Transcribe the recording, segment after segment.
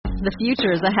The future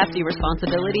is a hefty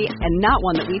responsibility and not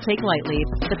one that we take lightly.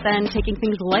 But then taking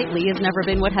things lightly has never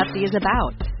been what Hefty is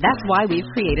about. That's why we've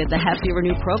created the Hefty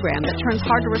Renew program that turns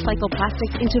hard-to-recycle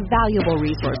plastics into valuable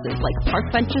resources like park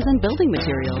benches and building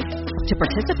materials. To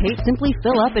participate, simply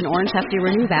fill up an orange Hefty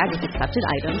Renew bag with accepted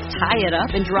items, tie it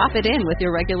up, and drop it in with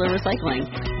your regular recycling.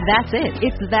 That's it.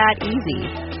 It's that easy.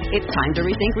 It's time to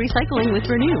rethink recycling with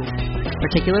Renew.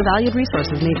 Particular valued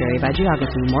resources may vary by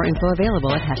geography. More info available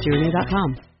at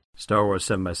heftyrenew.com. Star Wars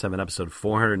 7x7, episode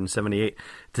 478.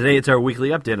 Today it's our weekly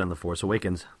update on The Force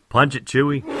Awakens. Punch it,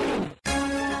 Chewie.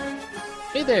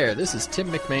 Hey there, this is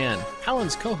Tim McMahon,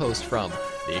 Alan's co-host from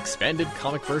the Expanded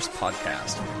Comicverse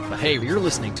podcast. But hey, you're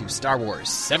listening to Star Wars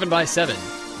 7x7,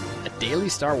 a daily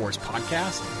Star Wars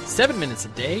podcast, 7 minutes a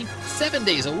day, 7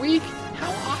 days a week. How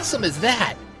awesome is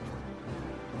that?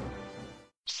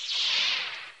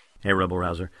 Hey, Rebel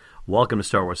Rouser. Welcome to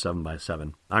Star Wars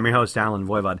 7x7. I'm your host, Alan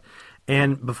Voivod.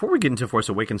 And before we get into Force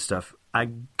Awakens stuff, I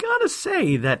gotta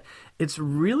say that it's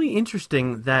really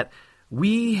interesting that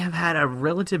we have had a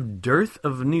relative dearth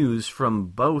of news from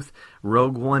both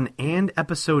Rogue One and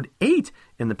Episode 8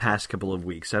 in the past couple of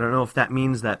weeks. I don't know if that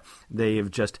means that they've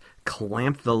just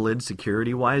clamped the lid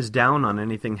security-wise down on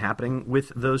anything happening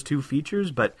with those two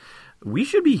features, but we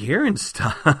should be hearing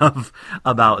stuff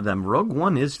about them. Rogue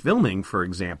One is filming, for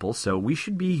example, so we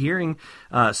should be hearing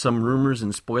some rumors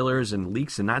and spoilers and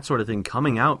leaks and that sort of thing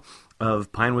coming out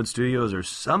of Pinewood Studios or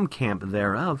some camp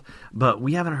thereof, but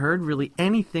we haven't heard really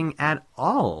anything at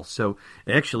all. So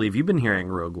actually, if you've been hearing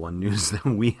Rogue One news that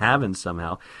we haven't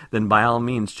somehow, then by all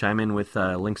means chime in with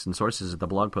links and sources at the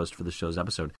blog post for the show's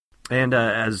episode. And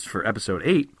as for Episode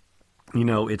 8, you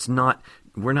know,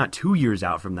 we're not 2 years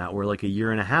out from that. We're like a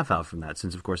year and a half out from that,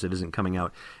 since, of course, it isn't coming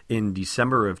out in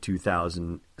December of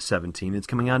 2017. It's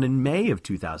coming out in May of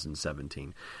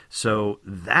 2017. So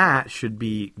that should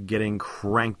be getting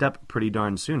cranked up pretty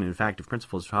darn soon. In fact, if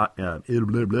Principal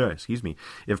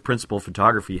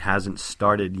Photography hasn't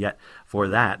started yet for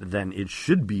that, then it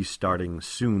should be starting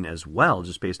soon as well,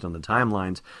 just based on the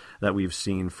timelines that we've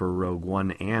seen for Rogue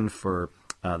One and for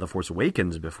The Force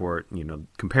Awakens before,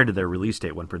 compared to their release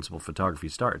date when Principal Photography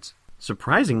starts.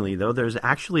 Surprisingly, though, there's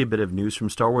actually a bit of news from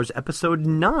Star Wars Episode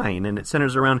 9, and it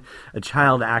centers around a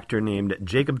child actor named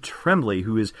Jacob Tremblay,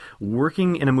 who is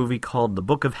working in a movie called The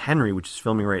Book of Henry, which is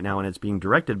filming right now, and it's being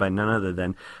directed by none other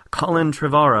than Colin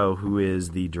Trevorrow, who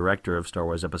is the director of Star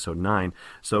Wars Episode 9.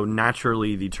 So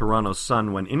naturally, the Toronto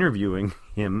Sun, when interviewing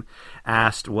him,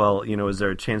 asked, well, is there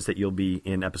a chance that you'll be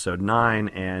in Episode 9?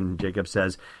 And Jacob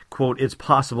says, quote, "It's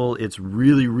possible. It's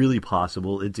really, really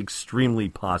possible. It's extremely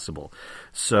possible."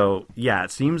 So, yeah,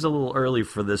 it seems a little early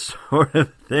for this sort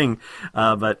of thing,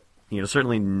 but,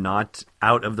 certainly not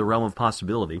out of the realm of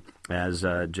possibility, as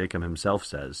Jacob himself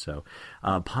says. So,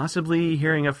 possibly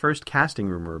hearing a first casting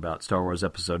rumor about Star Wars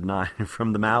Episode 9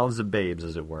 from the mouths of babes,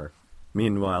 as it were.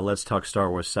 Meanwhile, let's talk Star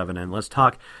Wars 7, and let's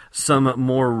talk some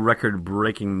more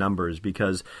record-breaking numbers,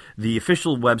 because the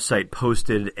official website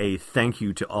posted a thank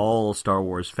you to all Star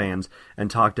Wars fans and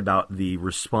talked about the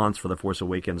response for The Force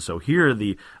Awakens. So here are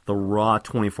the raw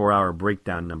 24-hour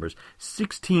breakdown numbers.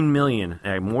 16 million,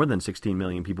 more than 16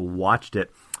 million people watched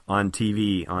it on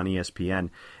TV, on ESPN.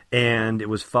 And it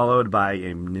was followed by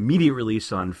an immediate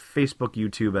release on Facebook,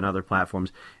 YouTube, and other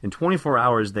platforms. In 24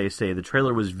 hours, they say, the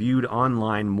trailer was viewed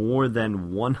online more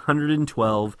than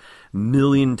 112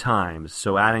 million times.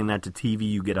 So adding that to TV,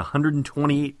 you get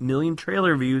 128 million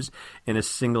trailer views in a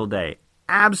single day.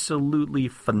 Absolutely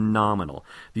phenomenal.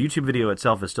 The YouTube video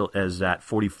itself is at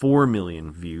 44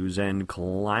 million views and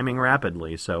climbing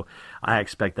rapidly, so I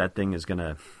expect that thing is going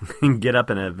to get up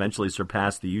and eventually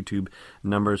surpass the YouTube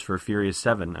numbers for Furious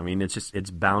 7. I mean,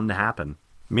 it's bound to happen.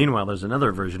 Meanwhile, there's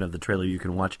another version of the trailer you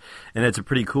can watch, and it's a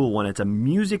pretty cool one. It's a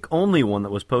music-only one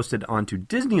that was posted onto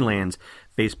Disneyland's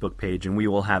Facebook page, and we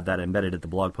will have that embedded at the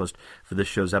blog post for this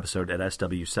show's episode at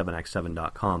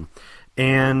sw7x7.com.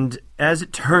 And as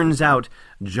it turns out,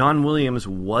 John Williams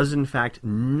was, in fact,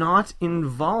 not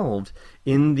involved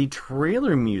in the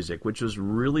trailer music, which was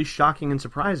really shocking and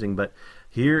surprising. But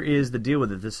here is the deal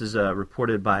with it. This is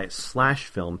reported by Slash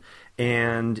Film,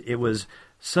 and it was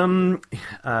some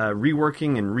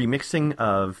reworking and remixing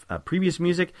of previous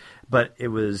music, but it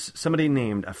was somebody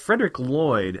named Frederick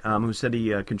Lloyd who said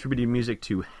he contributed music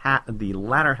to the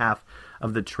latter half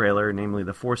of the trailer, namely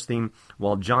the Force theme,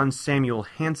 while John Samuel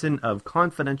Hansen of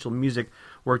Confidential Music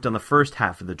worked on the first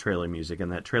half of the trailer music,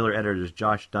 and that trailer editors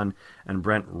Josh Dunn and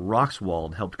Brent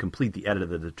Roxwald helped complete the edit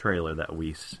of the trailer that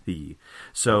we see.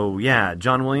 So yeah,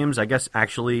 John Williams, I guess,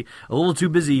 actually a little too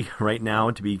busy right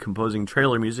now to be composing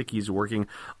trailer music. He's working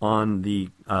on the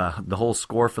whole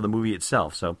score for the movie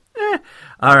itself. So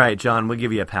All right, John, we'll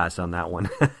give you a pass on that one.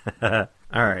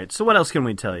 All right, so what else can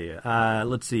we tell you?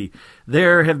 Let's see.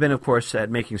 There have been, of course,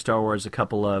 at Making Star Wars, a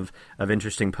couple of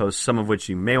interesting posts, some of which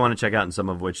you may want to check out and some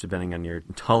of which, depending on your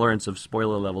tolerance of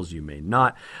spoiler levels, you may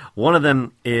not. One of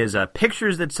them is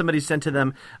pictures that somebody sent to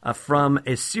them from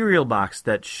a cereal box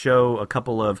that show a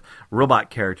couple of robot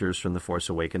characters from The Force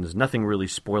Awakens. Nothing really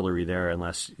spoilery there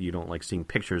unless you don't like seeing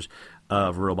pictures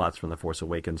of robots from The Force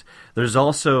Awakens. There's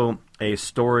also a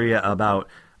story about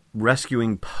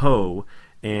rescuing Poe,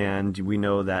 and we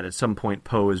know that at some point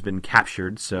Poe has been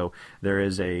captured, so there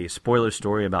is a spoiler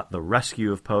story about the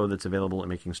rescue of Poe that's available at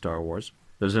Making Star Wars.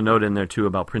 There's a note in there, too,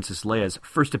 about Princess Leia's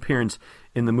first appearance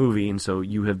in the movie, and so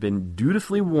you have been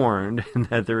dutifully warned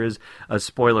that there is a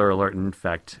spoiler alert. In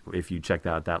fact, if you check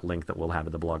out that link that we'll have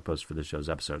at the blog post for this show's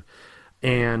episode.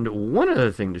 And one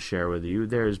other thing to share with you,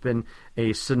 there's been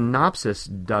a synopsis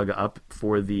dug up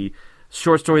for the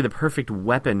short story The Perfect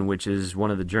Weapon, which is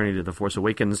one of the Journey to the Force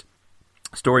Awakens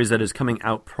stories that is coming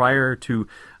out prior to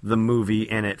the movie,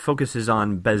 and it focuses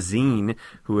on Bazine,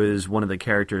 who is one of the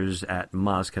characters at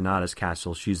Maz Kanata's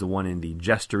castle. She's the one in the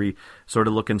jestery sort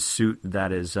of looking suit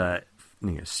that is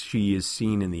she is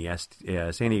seen in the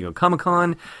San Diego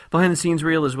Comic-Con behind-the-scenes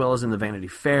reel, as well as in the Vanity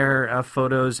Fair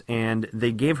photos, and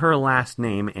they gave her a last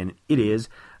name, and it is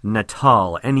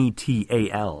Netal,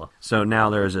 Netal. So now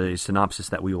there's a synopsis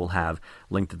that we will have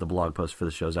linked at the blog post for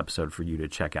the show's episode for you to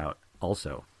check out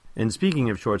also. And speaking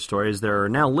of short stories, there are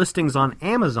now listings on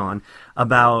Amazon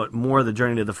about more of the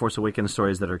Journey to the Force Awakens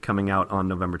stories that are coming out on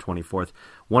November 24th.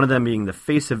 One of them being The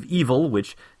Face of Evil,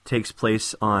 which takes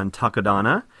place on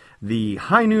Takodana. The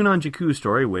High Noon on Jakku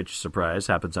story, which, surprise,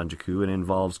 happens on Jakku and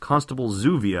involves Constable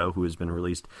Zuvio, who has been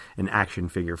released in action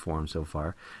figure form so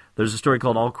far. There's a story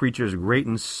called All Creatures Great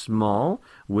and Small,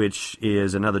 which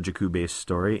is another Jakku-based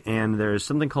story. And there's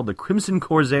something called The Crimson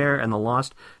Corsair and the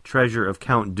Lost Treasure of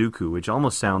Count Dooku, which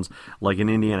almost sounds like an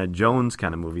Indiana Jones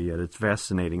kind of movie. Yet it's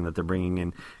fascinating that they're bringing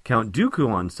in Count Dooku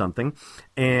on something.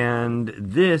 And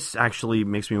this actually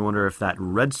makes me wonder if that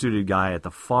red-suited guy at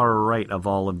the far right of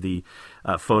all of the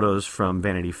photos from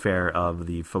Vanity Fair of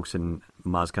the folks in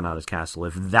Maz Kanata's castle,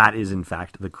 if that is in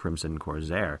fact the Crimson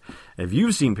Corsair. If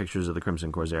you've seen pictures of the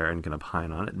Crimson Corsair and can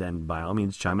opine on it, then by all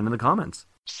means chime in the comments.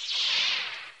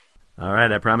 All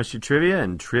right, I promised you trivia,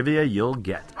 and trivia you'll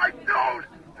get. I don't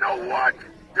know what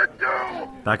to do!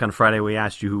 Back on Friday, we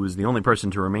asked you who was the only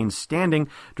person to remain standing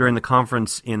during the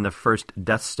conference in the first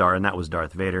Death Star, and that was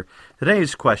Darth Vader.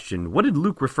 Today's question, what did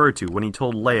Luke refer to when he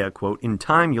told Leia, quote, "In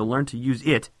time you'll learn to use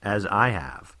it as I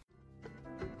have"?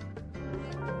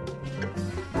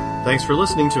 Thanks for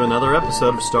listening to another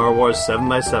episode of Star Wars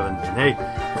 7x7. And hey,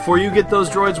 before you get those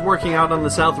droids working out on the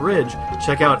South Ridge,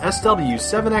 check out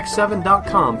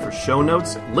SW7x7.com for show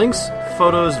notes, links,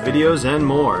 photos, videos, and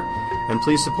more. And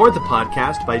please support the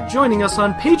podcast by joining us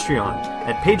on Patreon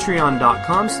at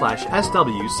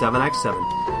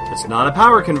patreon.com/SW7x7. It's not a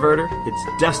power converter, it's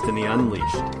Destiny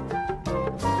Unleashed.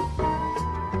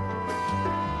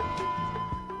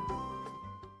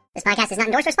 This podcast is not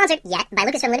endorsed or sponsored yet by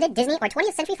Lucasfilm Limited, Disney, or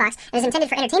 20th Century Fox, and is intended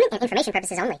for entertainment and information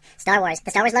purposes only. Star Wars,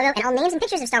 the Star Wars logo, and all names and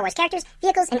pictures of Star Wars characters,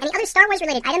 vehicles, and any other Star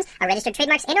Wars-related items are registered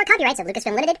trademarks and/or copyrights of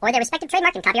Lucasfilm Limited or their respective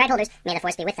trademark and copyright holders. May the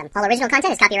Force be with them. All original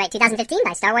content is copyright 2015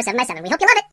 by Star Wars 7x7. We hope you love it!